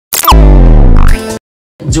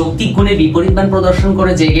যৌক্তিক গুণে বিপরীত মান প্রদর্শন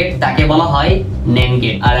করে যে গেট তাকে বলা হয় NAND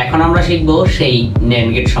গেট। আর এখন আমরা শিখবো সেই NAND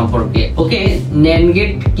গেট সম্পর্কে। ওকে, NAND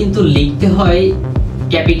গেট কিন্তু লিখতে হয়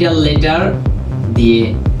ক্যাপিটাল লেটার দিয়ে,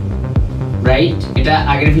 রাইট? এটা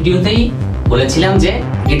আগের ভিডিওতেই বলেছিলাম যে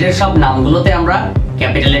গেটের সব নামগুলোতে আমরা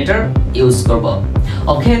ক্যাপিটাল লেটার ইউজ করব।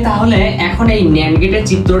 ওকে, তাহলে এখন এই NAND গেটের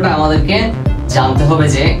চিত্রটা আমাদেরকে জানতে হবে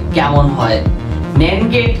যে কেমন হয়। NAND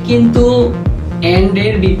গেট কিন্তু এন্ড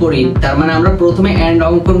এর বিপরীত, তার মানে আমরা প্রথমে এন্ড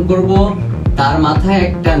অঙ্কন করব, তার মাথায়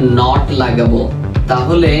একটা নট লাগাবো,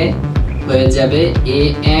 তাহলে হয়ে যাবে এ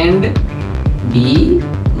এন্ড বি,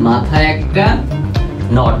 মাথায় একটা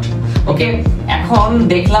নট। ওকে, এখন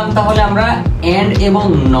দেখলাম তাহলে আমরা এন্ড এবং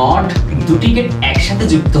নট দুটি গেট একসাথে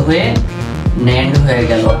যুক্ত হয়ে NAND হয়ে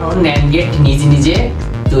গেল। NAND গেট নিজে নিজে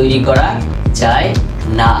তৈরি করা যায়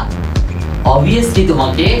না, অবভিয়াসলি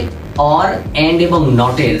তোমাকে অর, এন্ড এবং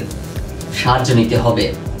নটের সাহায্য নিতে হবে।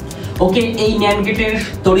 ওকে, এই NAND গেটের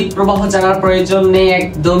তড়িৎ প্রবাহ জানার প্রয়োজন নেই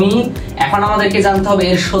একদমই। এখন আমাদেরকে জানতে হবে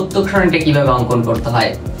এর সত্যক সারণীটা কিভাবে অঙ্কন করতে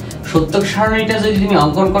হয়। সত্যক সারণীটা যদি তুমি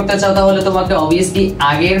অঙ্কন করতে চাও তাহলে তোমাকে অবভিয়াসলি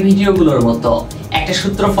আগের ভিডিওগুলোর মতো একটা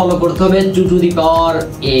সূত্র ফলো করতে হবে, 2 টু দি পাওয়ার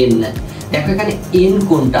n। দেখো এখানে n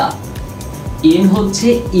কোনটা? n হচ্ছে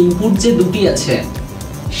ইনপুট যে দুটি আছে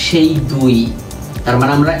সেই 2, তার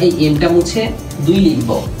মানে আমরা এই nটা মুছে 2 লিখব।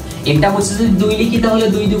 nটা মুছে যদি 2 লিখি তাহলে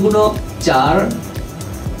 2 দুগুণ 4।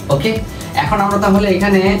 ওকে, এখন আমরা তাহলে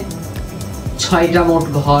এখানে 6টা মোট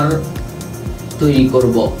ঘর তৈরি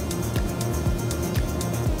করব।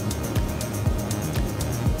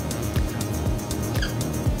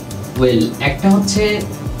 ওয়েল, একটা হচ্ছে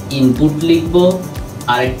ইনপুট লিখব,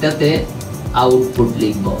 আরেকটাতে আউটপুট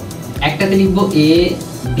লিখব। একটাতে লিখব এ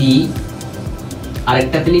বি,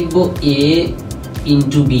 আরেকটাতে লিখব এ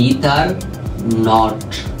ইনটু বি তার নট।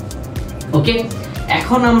 ওকে,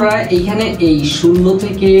 এখন আমরা এইখানে এই 0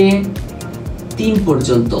 থেকে 3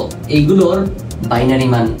 পর্যন্ত এইগুলোর বাইনারি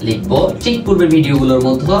মান লিখব, ঠিক পূর্বের ভিডিওগুলোর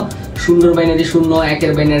মতো। 0 বাইনারি 0,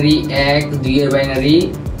 1 বাইনারি 1, 2 বাইনারি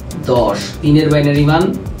 10, 3 বাইনারি মান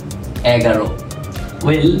 11।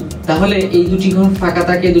 ওয়েল, তাহলে এই দুটি ঘর ফাঁকা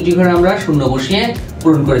থাকে, দুটি ঘরে আমরা 0 বসিয়ে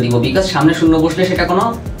পূরণ করে দিব, বিকজ সামনে 0 বসলে সেটা কোনো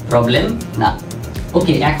প্রবলেম না।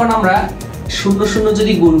 ওকে, এখন আমরা 0 0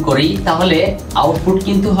 যদি গুণ করি তাহলে আউটপুট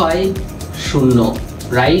কিন্তু হয় 0,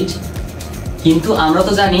 রাইট? কিন্তু আমরা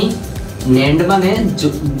তো জানি NAND মানে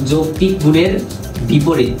যৌক্তিক গুণের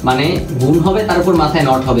বিপরীত, মানে গুণ হবে তার উপর মাথায়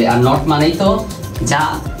নট হবে, আর নট মানেই তো যা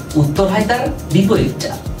উত্তর হয় তার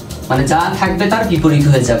বিপরীতটা, মানে যা থাকবে তার বিপরীত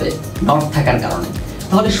হয়ে যাবে নট থাকার কারণে।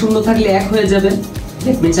 তাহলে 0 থাকলে 1 হয়ে যাবে,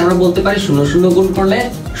 দ্যাট মিন্স আমরা বলতে পারি 0 0 গুণ করলে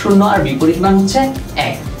 0 আর বিপরীত মান হচ্ছে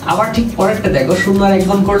 1। আবার ঠিক পরেরটা দেখো, 0 আর 1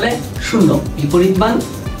 গুণ করলে 0, বিপরীত মান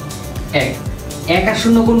 1। 1 আর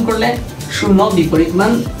 0 গুণ করলে 0, বিপরীত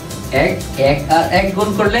মান 1। 1 আর 1 গুণ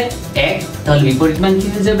করলে 1, তাহলে বিপরীত মান কি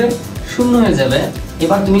হয়ে যাবে? 0 হয়ে যাবে।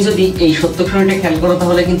 এবার তুমি যদি এই সত্যক সারণীটা খেয়াল করো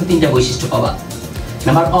তাহলে কিন্তু 3টা বৈশিষ্ট্য পাবা।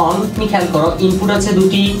 নাম্বার 1, তুমি খেয়াল করো ইনপুট আছে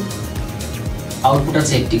 2টি, আউটপুট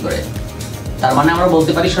আছে 1টি করে, তার মানে আমরা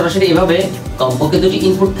বলতে পারি সরাসরি এভাবে কমপক্ষে 2টি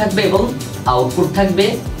ইনপুট থাকবে এবং আউটপুট থাকবে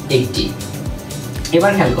 1টি।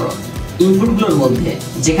 এবার খেয়াল করো ইনপুটগুলোর মধ্যে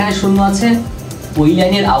যেখানে 0 আছে ওই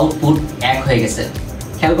লাইনের আউটপুট 1 হয়ে গেছে।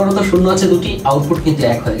 খেয়াল করো তো 0 আছে 2টি, আউটপুট কিন্তু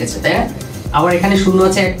 1 হয়ে গেছে, তাই না? আবার এখানে 0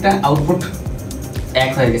 আছে একটা, আউটপুট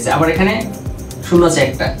 1 হয়ে গেছে। আবার এখানে 0 আছে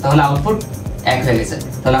একটা, তাহলে আউটপুট 1 হয়ে গেছে।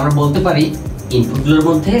 তাহলে আমরা বলতে পারি ইনপুটগুলোর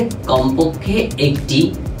মধ্যে কমপক্ষে 1টি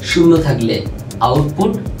 0 থাকলে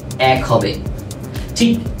আউটপুট 1 হবে।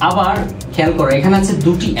 ঠিক আবার খেয়াল করো এখানে আছে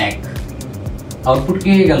 2টি 1, আউটপুট কি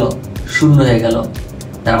হয়ে গেল? 0 হয়ে গেল।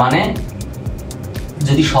 তার মানে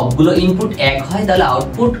যদি সবগুলো ইনপুট 1 হয় তাহলে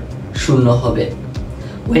আউটপুট 0 হবে।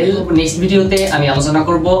 ওয়েল, নেক্সট ভিডিওতে আমি আলোচনা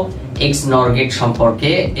করব XNOR গেট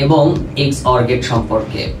সম্পর্কে এবং XOR গেট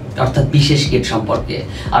সম্পর্কে, অর্থাৎ বিশেষ গেট সম্পর্কে।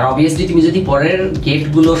 আর অবভিয়াসলি তুমি যদি পরের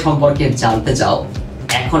গেটগুলো সম্পর্কে জানতে চাও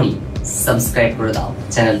এখনই সাবস্ক্রাইব করে দাও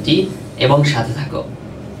চ্যানেলটি এবং সাথে থাকো।